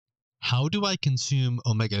How do I consume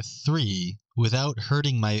omega-3 without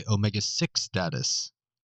hurting my omega-6 status?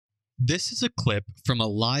 This is a clip from a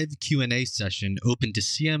live Q&A session open to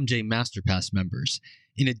CMJ MasterPass members.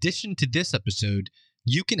 In addition to this episode,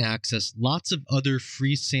 you can access lots of other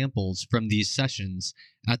free samples from these sessions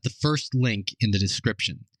at the first link in the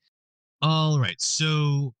description. All right,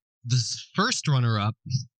 so this first runner-up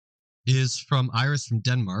is from Iris from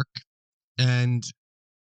Denmark, and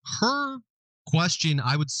her question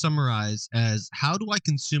I would summarize as, how do I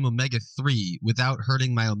consume omega-3 without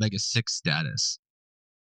hurting my omega-6 status?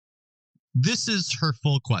 This is her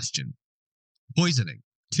full question. Poisoning.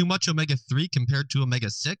 Too much omega-3 compared to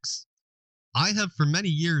omega-6? I have for many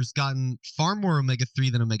years gotten far more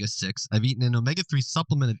omega-3 than omega-6. I've eaten an omega-3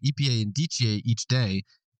 supplement of EPA and DHA each day,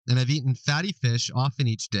 and I've eaten fatty fish often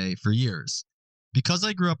each day for years. Because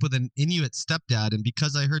I grew up with an Inuit stepdad and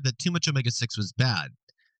because I heard that too much omega-6 was bad,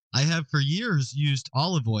 I have for years used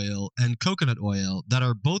olive oil and coconut oil that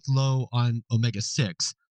are both low on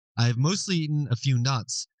omega-6. I have mostly eaten a few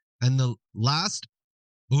nuts, and the last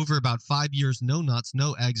over about 5 years, no nuts,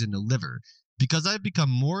 no eggs, and no liver, because I've become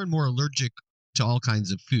more and more allergic to all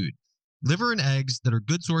kinds of food. Liver and eggs that are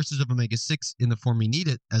good sources of omega-6 in the form we need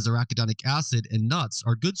it as arachidonic acid, and nuts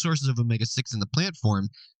are good sources of omega-6 in the plant form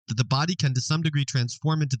that the body can to some degree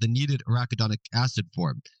transform into the needed arachidonic acid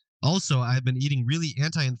form. Also, I've been eating really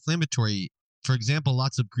anti-inflammatory, for example,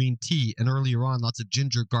 lots of green tea, and earlier on, lots of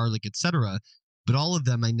ginger, garlic, etc., but all of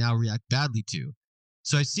them I now react badly to.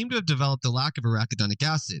 So I seem to have developed a lack of arachidonic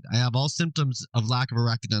acid. I have all symptoms of lack of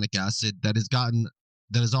arachidonic acid that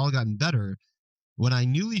has all gotten better when I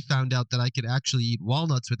newly found out that I could actually eat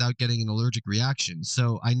walnuts without getting an allergic reaction.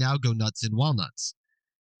 So I now go nuts in walnuts.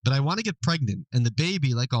 But I want to get pregnant, and the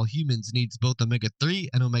baby, like all humans, needs both omega-3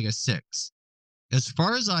 and omega-6. As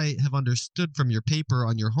far as I have understood from your paper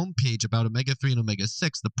on your homepage about omega-3 and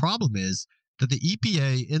omega-6, the problem is that the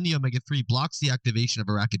EPA in the omega-3 blocks the activation of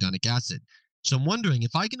arachidonic acid. So I'm wondering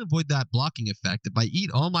if I can avoid that blocking effect if I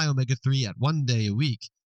eat all my omega-3 at 1 day a week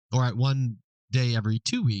or at 1 day every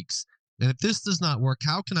 2 weeks. And if this does not work,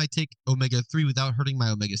 how can I take omega-3 without hurting my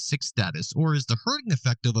omega-6 status? Or is the hurting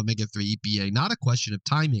effect of omega-3 EPA not a question of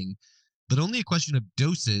timing, but only a question of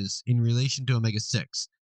doses in relation to omega-6?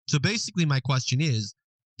 So basically my question is,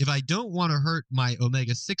 if I don't want to hurt my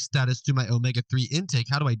omega-6 status through my omega-3 intake,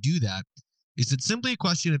 how do I do that? Is it simply a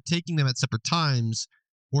question of taking them at separate times,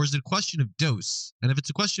 or is it a question of dose? And if it's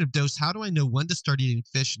a question of dose, how do I know when to start eating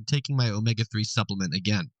fish and taking my omega-3 supplement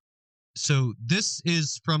again? So this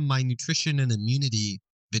is from my nutrition and immunity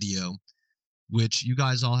video, which you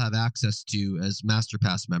guys all have access to as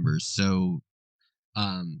MasterPass members. So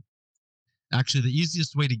actually, the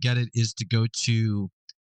easiest way to get it is to go to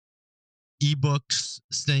ebooks,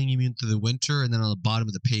 Staying Immune Through the Winter, and then on the bottom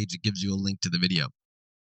of the page, it gives you a link to the video,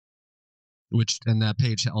 and that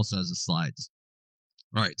page also has the slides.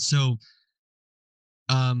 All right, so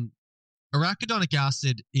arachidonic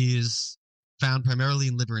acid is found primarily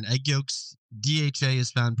in liver and egg yolks. DHA is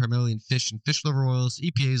found primarily in fish and fish liver oils.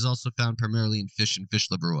 EPA is also found primarily in fish and fish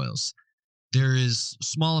liver oils. There is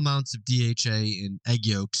small amounts of DHA in egg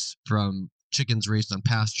yolks from chickens raised on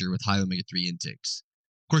pasture with high omega-3 intakes.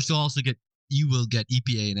 Of course, you will get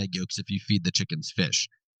EPA in egg yolks if you feed the chickens fish.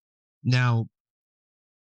 Now,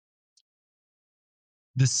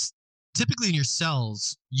 typically in your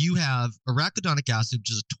cells, you have arachidonic acid,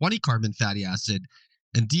 which is a 20-carbon fatty acid,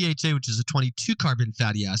 and DHA, which is a 22-carbon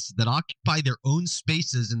fatty acid that occupy their own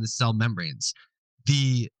spaces in the cell membranes.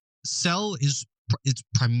 The cell it's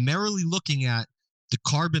primarily looking at the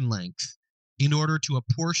carbon length in order to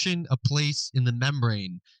apportion a place in the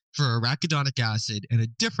membrane for arachidonic acid and a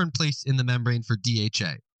different place in the membrane for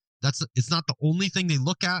DHA. It's not the only thing they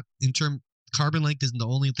look at carbon length isn't the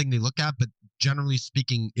only thing they look at, but generally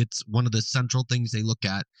speaking, it's one of the central things they look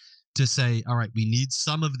at to say, all right, we need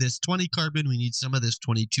some of this 20 carbon, we need some of this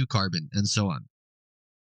 22 carbon, and so on.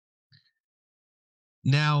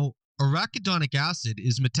 Now, arachidonic acid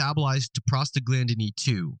is metabolized to prostaglandin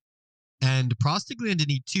E2, and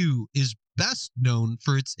prostaglandin E2 is best known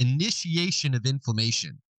for its initiation of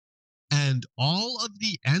inflammation. And all of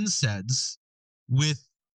the NSAIDs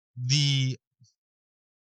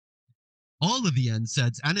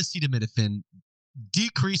and acetaminophen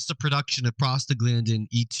decrease the production of prostaglandin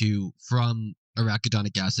E2 from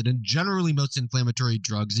arachidonic acid. And generally, most inflammatory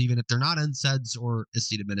drugs, even if they're not NSAIDs or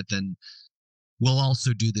acetaminophen, will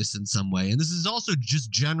also do this in some way. And this is also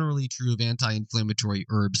just generally true of anti-inflammatory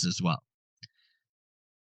herbs as well.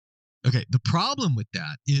 Okay, the problem with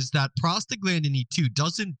that is that prostaglandin E2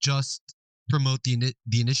 doesn't just promote the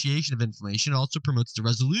initiation of inflammation, it also promotes the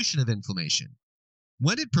resolution of inflammation.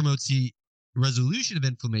 When it promotes the resolution of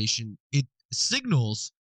inflammation, it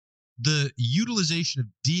signals the utilization of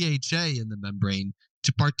DHA in the membrane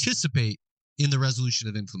to participate in the resolution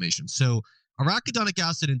of inflammation. So arachidonic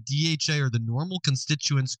acid and DHA are the normal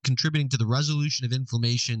constituents contributing to the resolution of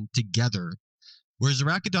inflammation together, whereas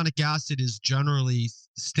arachidonic acid is generally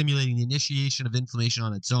stimulating the initiation of inflammation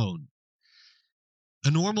on its own.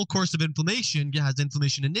 A normal course of inflammation has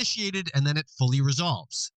inflammation initiated and then it fully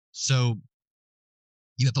resolves. So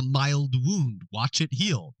you have a mild wound, watch it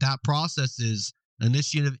heal. That process is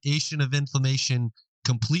initiation of inflammation,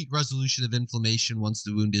 complete resolution of inflammation once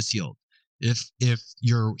the wound is healed. If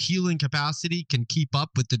your healing capacity can keep up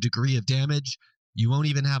with the degree of damage, you won't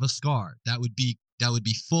even have a scar. That would be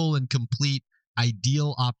full and complete,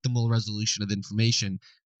 ideal, optimal resolution of inflammation.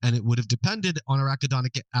 And it would have depended on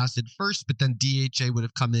arachidonic acid first, but then DHA would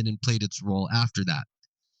have come in and played its role after that.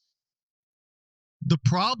 The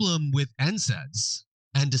problem with NSAIDs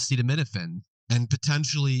and acetaminophen and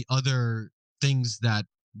potentially other things that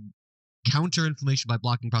counter inflammation by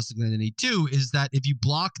blocking prostaglandin E2 is that if you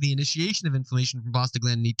block the initiation of inflammation from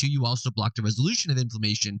prostaglandin E2, you also block the resolution of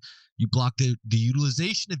inflammation. You block the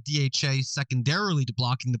utilization of DHA secondarily to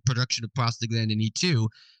blocking the production of prostaglandin E2,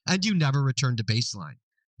 and you never return to baseline.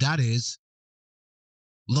 That is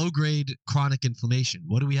low-grade chronic inflammation.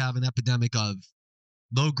 What do we have an epidemic of?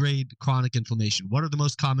 Low-grade chronic inflammation. What are the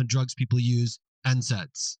most common drugs people use?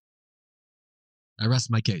 NSAIDs. I rest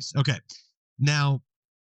my case. Okay. Now,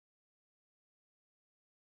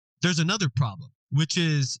 there's another problem, which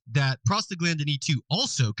is that prostaglandin E2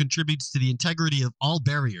 also contributes to the integrity of all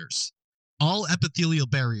barriers. All epithelial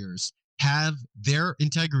barriers have their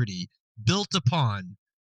integrity built upon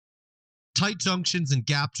tight junctions and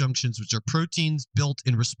gap junctions, which are proteins built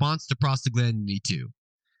in response to prostaglandin E2.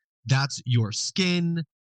 That's your skin,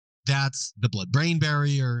 that's the blood-brain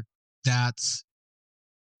barrier, that's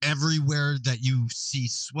everywhere that you see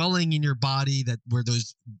swelling in your body, that where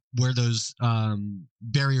those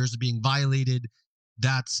barriers are being violated.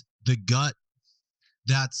 That's the gut,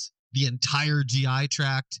 that's the entire GI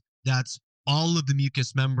tract, that's all of the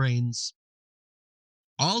mucous membranes.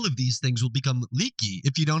 All of these things will become leaky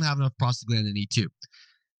if you don't have enough prostaglandin E2.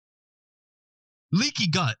 Leaky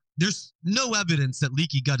gut, there's no evidence that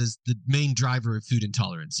leaky gut is the main driver of food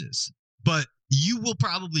intolerances, but you will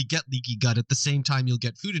probably get leaky gut at the same time you'll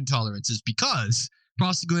get food intolerances, because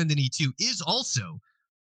prostaglandin E2 is also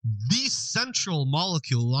the central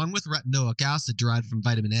molecule, along with retinoic acid derived from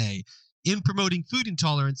vitamin A, in promoting food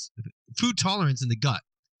tolerance in the gut.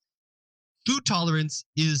 Food tolerance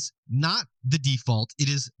is not the default. It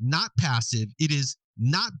is not passive. It is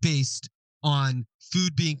not based on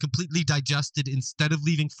food being completely digested instead of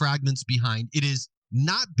leaving fragments behind. It is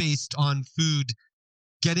not based on food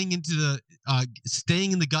getting into the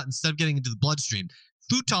staying in the gut instead of getting into the bloodstream.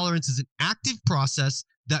 Food tolerance is an active process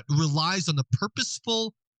that relies on the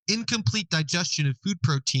purposeful, incomplete digestion of food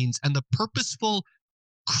proteins and the purposeful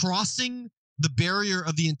crossing the barrier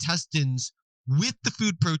of the intestines with the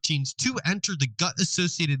food proteins to enter the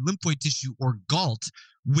gut-associated lymphoid tissue, or GALT,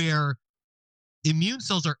 where immune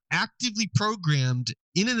cells are actively programmed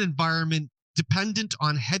in an environment dependent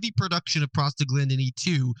on heavy production of prostaglandin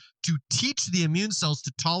E2 to teach the immune cells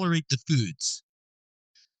to tolerate the foods.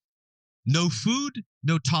 No food,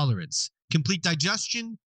 no tolerance. Complete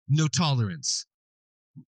digestion, no tolerance.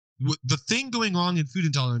 The thing going wrong in food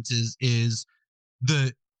intolerances is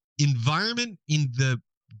the environment in the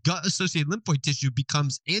gut-associated lymphoid tissue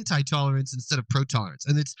becomes anti-tolerance instead of pro-tolerance.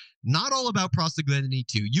 And it's not all about prostaglandin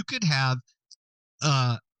E2. You could have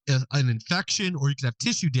an infection, or you could have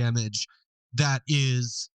tissue damage that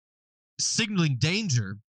is signaling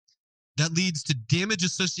danger, that leads to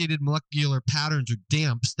damage-associated molecular patterns, or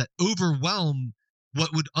DAMPs, that overwhelm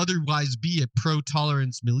what would otherwise be a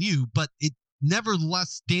pro-tolerance milieu. But it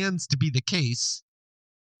nevertheless stands to be the case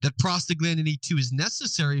that prostaglandin E2 is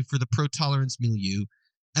necessary for the pro-tolerance milieu,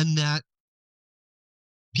 and that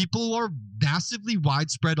people are massively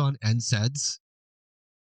widespread on NSAIDs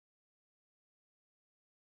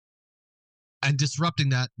and disrupting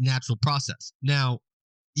that natural process. Now,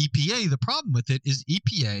 EPA, the problem with it is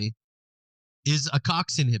EPA is a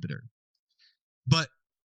COX inhibitor. But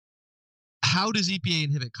how does EPA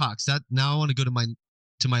inhibit COX? Now I want to go to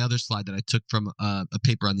my other slide that I took from a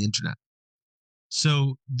paper on the internet.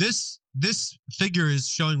 So this figure is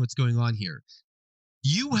showing what's going on here.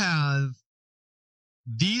 You have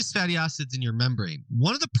these fatty acids in your membrane.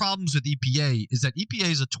 One of the problems with EPA is that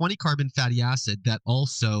EPA is a 20-carbon fatty acid that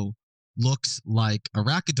also looks like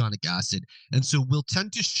arachidonic acid. And so we'll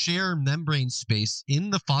tend to share membrane space in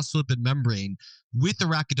the phospholipid membrane with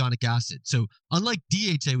arachidonic acid. So unlike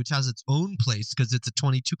DHA, which has its own place because it's a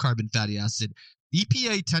 22 carbon fatty acid,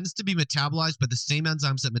 EPA tends to be metabolized by the same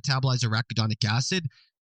enzymes that metabolize arachidonic acid,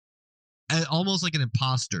 almost like an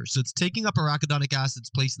imposter. So it's taking up arachidonic acid's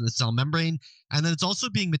place in the cell membrane, and then it's also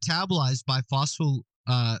being metabolized by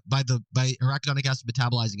by arachidonic acid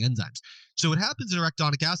metabolizing enzymes. So what happens in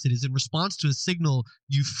arachidonic acid is, in response to a signal,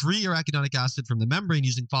 you free arachidonic acid from the membrane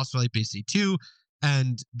using phospholipase A2,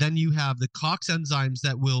 and then you have the COX enzymes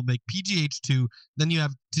that will make PGH2. Then you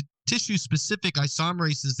have tissue-specific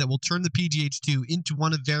isomerases that will turn the PGH2 into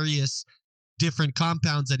one of various different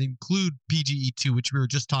compounds that include PGE2, which we were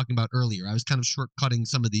just talking about earlier. I was kind of shortcutting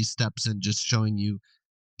some of these steps and just showing you,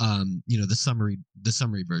 the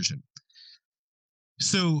summary version.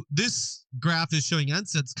 So this graph is showing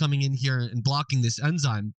NSAIDs coming in here and blocking this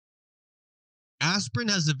enzyme. Aspirin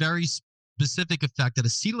has a very specific effect that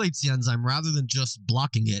acetylates the enzyme rather than just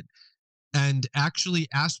blocking it. And actually,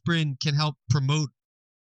 aspirin can help promote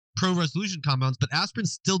pro-resolution compounds, but aspirin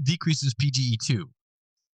still decreases PGE2.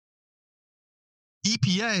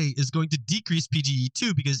 EPA is going to decrease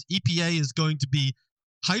PGE2 because EPA is going to be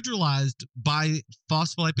hydrolyzed by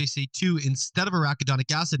phospholipase A2 instead of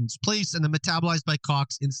arachidonic acid in its place, and then metabolized by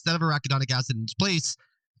COX instead of arachidonic acid in its place,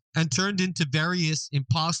 and turned into various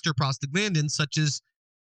imposter prostaglandins such as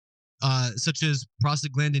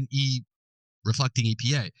prostaglandin E reflecting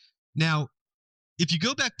EPA. Now, if you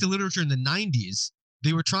go back to literature in the 90s,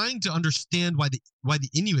 they were trying to understand why the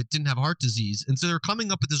Inuit didn't have heart disease, and so they're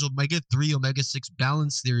coming up with this omega-3, omega-6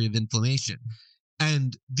 balance theory of inflammation.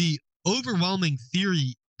 And the overwhelming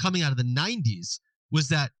theory coming out of the 90s was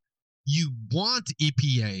that you want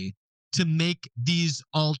EPA to make these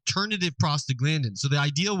alternative prostaglandins. So the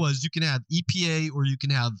idea was you can have EPA, or you can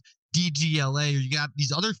have DGLA, or you have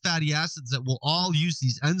these other fatty acids that will all use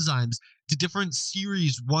these enzymes to different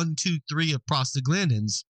series 1, 2, 3 of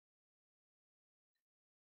prostaglandins,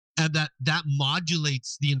 and that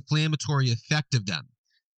modulates the inflammatory effect of them.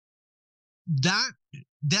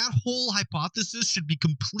 That whole hypothesis should be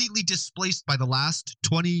completely displaced by the last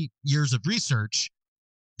 20 years of research,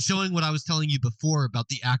 showing what I was telling you before about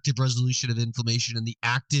the active resolution of inflammation and the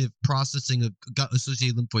active processing of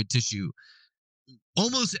gut-associated lymphoid tissue.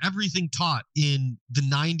 Almost everything taught in the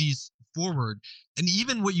 90s forward, and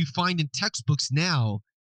even what you find in textbooks now,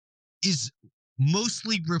 is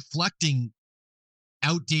mostly reflecting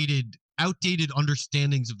outdated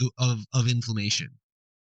understandings of inflammation.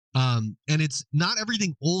 And it's not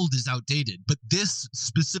everything old is outdated, but this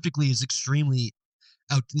specifically is extremely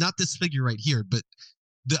not this figure right here, but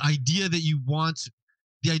the idea that you want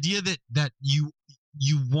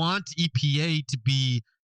EPA to be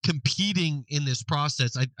competing in this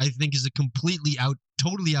process, I think is a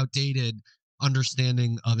totally outdated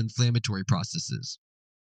understanding of inflammatory processes.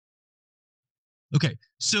 Okay,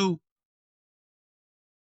 so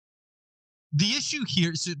the issue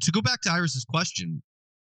here, so to go back to Iris's question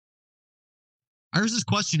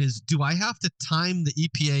is, do I have to time the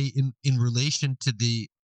EPA in relation to the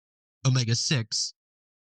omega-6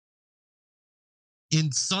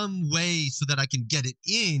 in some way so that I can get it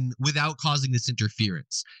in without causing this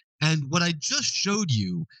interference? And what I just showed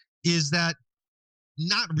you is that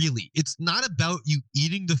not really. It's not about you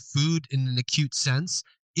eating the food in an acute sense.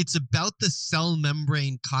 It's about the cell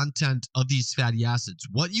membrane content of these fatty acids.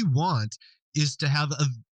 What you want is to have a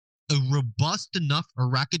robust enough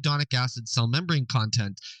arachidonic acid cell membrane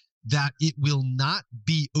content that it will not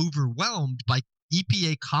be overwhelmed by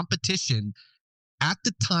EPA competition at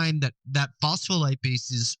the time that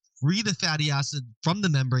phospholipases free the fatty acid from the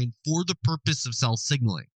membrane for the purpose of cell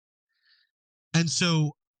signaling. And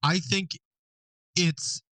so I think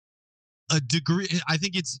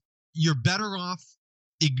you're better off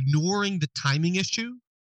ignoring the timing issue,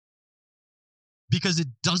 because it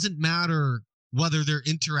doesn't matter whether they're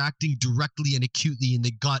interacting directly and acutely in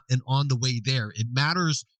the gut and on the way there. It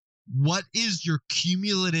matters what is your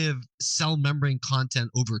cumulative cell membrane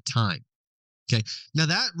content over time. Okay, now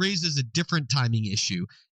that raises a different timing issue,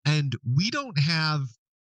 and we don't have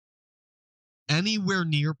anywhere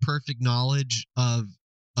near perfect knowledge of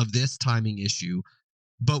this timing issue,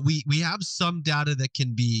 but we have some data that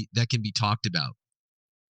can be talked about.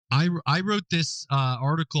 I wrote this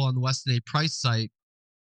article on the Weston A. Price site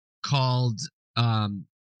called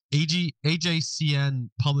AJCN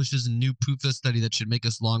publishes a new PUFA study that should make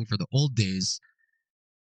us long for the old days.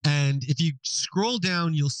 And if you scroll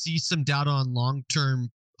down, you'll see some data on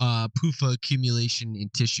long-term PUFA accumulation in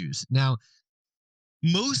tissues. Now,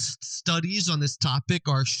 most studies on this topic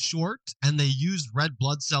are short, and they use red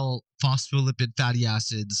blood cell phospholipid fatty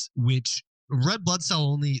acids, which red blood cell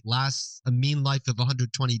only lasts a mean life of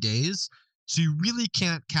 120 days. So you really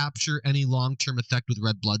can't capture any long-term effect with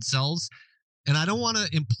red blood cells. And I don't want to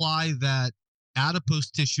imply that adipose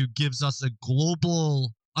tissue gives us a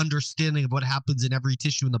global understanding of what happens in every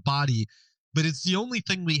tissue in the body, but it's the only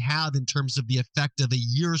thing we have in terms of the effect of a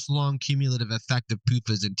years-long cumulative effect of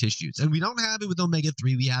PUFAs in tissues. And we don't have it with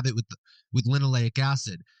omega-3, we have it with linoleic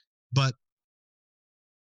acid. But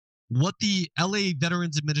what the LA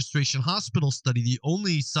Veterans Administration Hospital study, the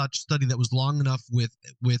only such study that was long enough with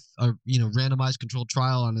a randomized controlled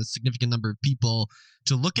trial on a significant number of people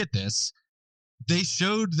to look at this, they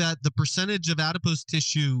showed that the percentage of adipose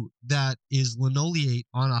tissue that is linoleate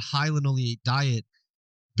on a high linoleate diet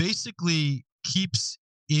basically keeps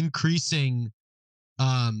increasing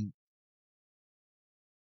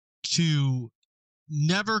to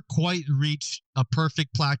never quite reach a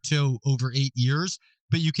perfect plateau over 8 years.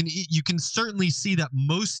 But you can certainly see that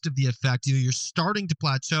most of the effect, you're starting to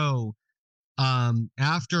plateau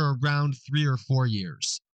after around 3 or 4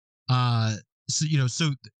 years.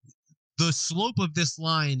 So the slope of this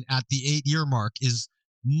line at the 8-year mark is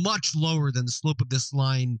much lower than the slope of this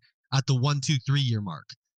line at the 1, 2, 3 year mark.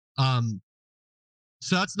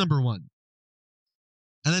 So that's number one.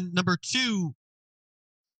 And then number two,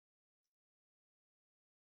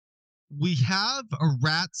 we have a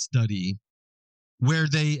rat study where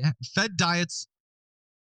they fed rats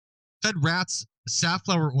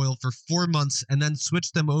safflower oil for 4 months and then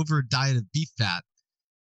switched them over a diet of beef fat.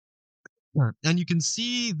 And you can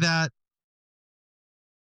see that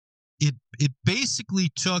it basically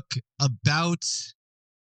took about,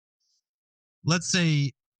 let's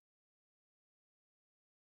say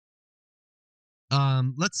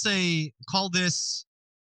call this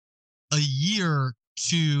a year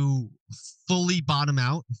to fully bottom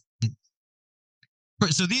out.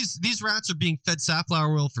 So these rats are being fed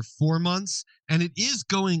safflower oil for 4 months, and it is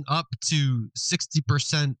going up to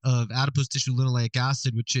 60% of adipose tissue linoleic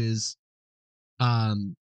acid, which is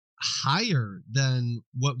higher than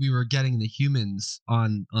what we were getting in the humans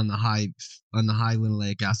on the high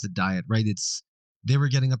linoleic acid diet, right? They were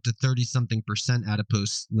getting up to 30-something%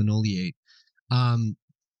 adipose linoleate. So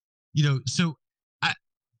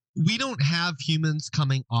we don't have humans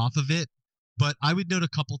coming off of it, but I would note a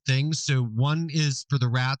couple things. So one is for the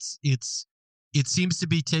rats, it seems to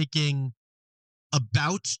be taking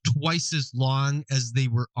about twice as long as they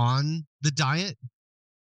were on the diet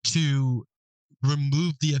to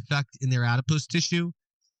remove the effect in their adipose tissue.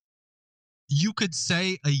 You could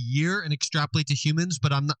say a year and extrapolate to humans,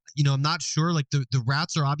 but I'm not sure. Like the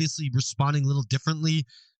rats are obviously responding a little differently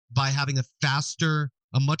by having a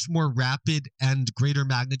much more rapid and greater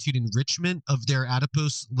magnitude enrichment of their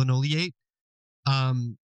adipose linoleate.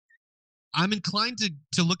 I'm inclined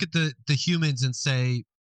to look at the humans and say,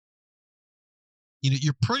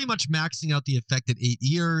 you're pretty much maxing out the effect at 8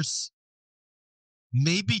 years.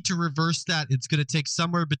 Maybe to reverse that, it's going to take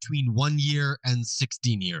somewhere between 1 year and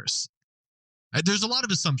 16 years. There's a lot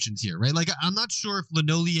of assumptions here, right? Like, I'm not sure if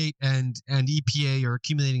linoleate and EPA are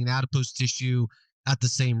accumulating in adipose tissue at the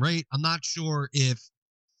same rate. I'm not sure if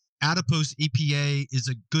adipose EPA is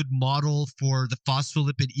a good model for the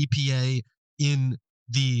phospholipid EPA in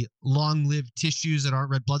the long-lived tissues that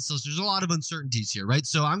aren't red blood cells. There's a lot of uncertainties here, right?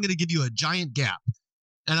 So I'm going to give you a giant gap,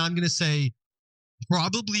 and I'm going to say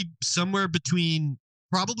probably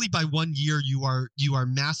by 1 year you are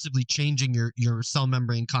massively changing your cell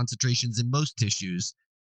membrane concentrations in most tissues,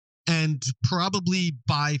 and probably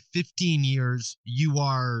by 15 years you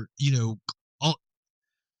are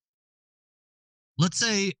let's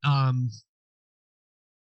say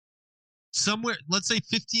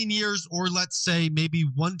 15 years, or let's say maybe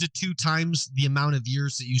 1 to 2 times the amount of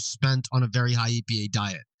years that you spent on a very high EPA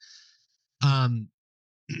diet.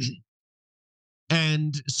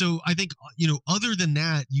 And so I think, other than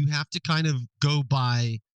that, you have to kind of go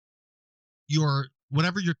by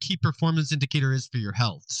whatever your key performance indicator is for your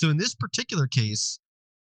health. So in this particular case,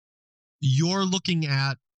 you're looking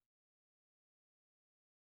at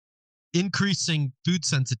increasing food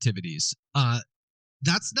sensitivities.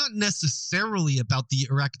 That's not necessarily about the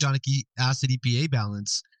arachidonic acid EPA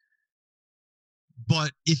balance,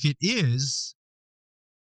 but if it is,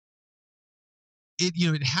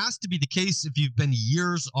 it has to be the case if you've been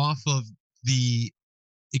years off of the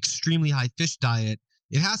extremely high fish diet.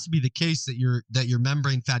 It has to be the case that your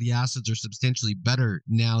membrane fatty acids are substantially better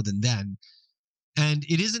now than then, and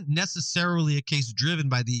it isn't necessarily a case driven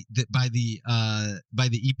by the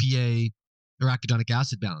EPA arachidonic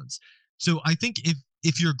acid balance. So I think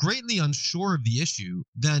if you're greatly unsure of the issue,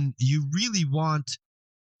 then you really want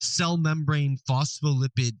cell membrane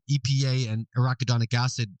phospholipid EPA and arachidonic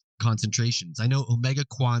acid concentrations. I know Omega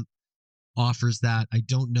Quant offers that. I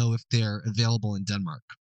don't know if they're available in Denmark.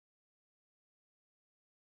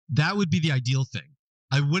 That would be the ideal thing.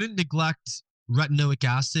 I wouldn't neglect retinoic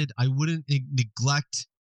acid. I wouldn't neglect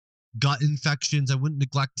gut infections. I wouldn't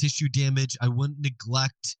neglect tissue damage. I wouldn't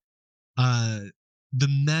neglect the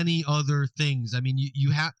many other things. I mean,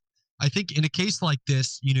 you have, I think in a case like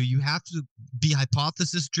this, you have to be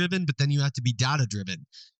hypothesis driven, but then you have to be data driven.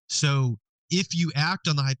 So if you act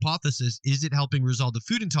on the hypothesis, is it helping resolve the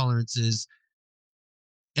food intolerances?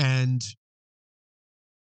 And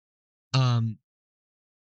I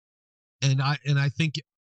think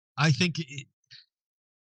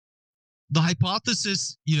the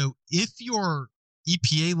hypothesis, if your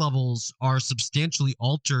EPA levels are substantially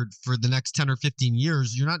altered for the next 10 or 15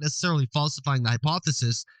 years, you're not necessarily falsifying the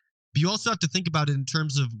hypothesis, but you also have to think about it in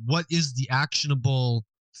terms of what is the actionable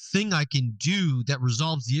thing I can do that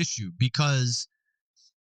resolves the issue. Because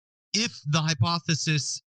if the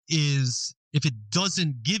hypothesis is, if it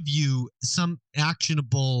doesn't give you some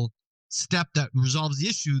actionable step that resolves the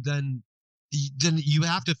issue, then you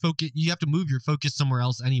have to focus, you have to move your focus somewhere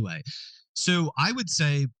else anyway. So I would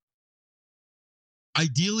say,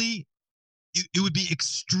 ideally, it would be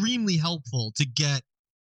extremely helpful to get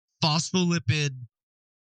phospholipid,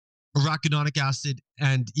 arachidonic acid,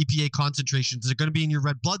 and EPA concentrations that are going to be in your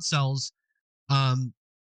red blood cells. But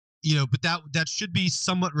that should be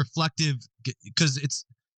somewhat reflective, because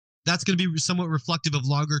that's going to be somewhat reflective of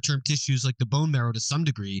longer term tissues like the bone marrow to some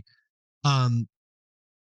degree. And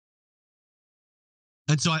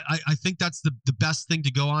so I think that's the best thing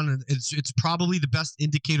to go on. And it's probably the best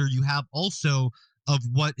indicator you have also of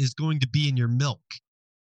what is going to be in your milk.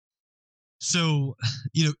 So,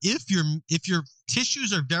 if your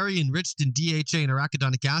tissues are very enriched in DHA and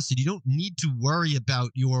arachidonic acid, you don't need to worry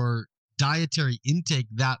about your dietary intake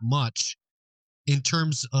that much in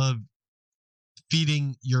terms of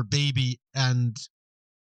feeding your baby and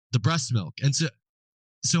the breast milk. And so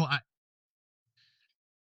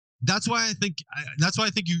that's why I think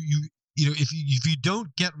you if you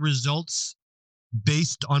don't get results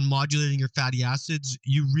based on modulating your fatty acids,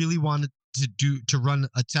 you really want to run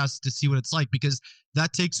a test to see what it's like, because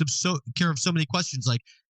that takes care of so many questions. Like,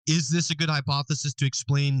 is this a good hypothesis to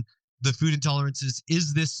explain the food intolerances?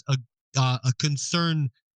 Is this a concern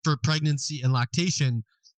for pregnancy and lactation?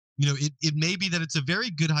 It may be that it's a very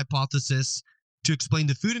good hypothesis to explain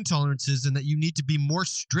the food intolerances, and that you need to be more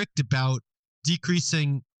strict about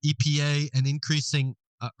decreasing EPA and increasing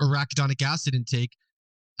arachidonic acid intake.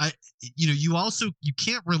 You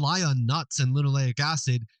can't rely on nuts and linoleic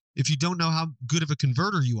acid if you don't know how good of a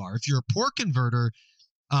converter you are. If you're a poor converter,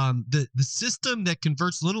 the system that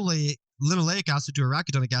converts linoleic acid to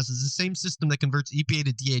arachidonic acid is the same system that converts EPA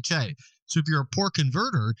to DHA. So if you're a poor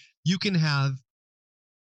converter, you can have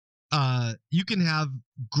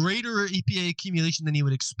greater EPA accumulation than you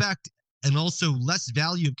would expect, and also less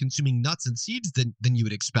value of consuming nuts and seeds than you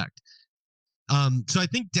would expect. So I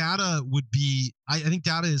think data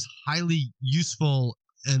is highly useful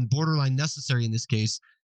and borderline necessary in this case.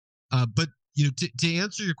 But to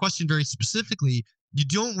answer your question very specifically, you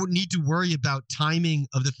don't need to worry about timing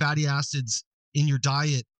of the fatty acids in your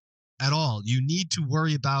diet at all. You need to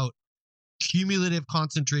worry about cumulative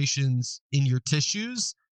concentrations in your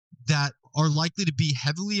tissues that are likely to be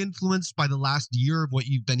heavily influenced by the last year of what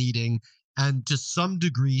you've been eating, and to some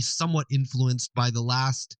degree somewhat influenced by the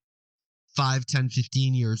last 5, 10,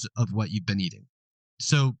 15 years of what you've been eating.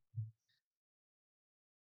 So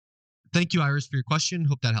thank you, Iris, for your question.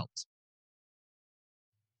 Hope that helps.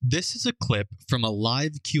 This is a clip from a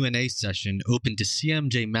live Q&A session open to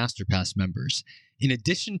CMJ MasterPass members. In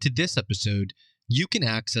addition to this episode, you can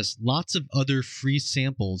access lots of other free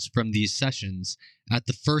samples from these sessions at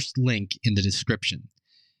the first link in the description.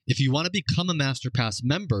 If you want to become a MasterPass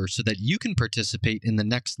member so that you can participate in the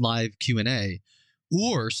next live Q&A,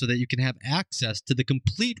 or so that you can have access to the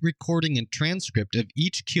complete recording and transcript of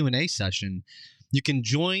each Q&A session, you can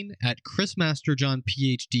join at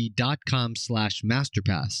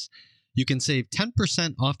chrismasterjohnphd.com/masterpass. You can save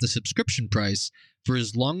 10% off the subscription price for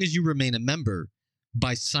as long as you remain a member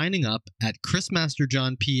by signing up at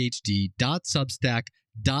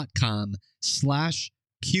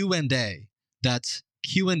chrismasterjohnphd.substack.com/Q&A. That's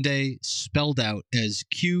Q&A spelled out as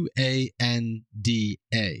Qanda.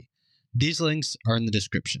 These links are in the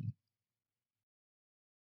description.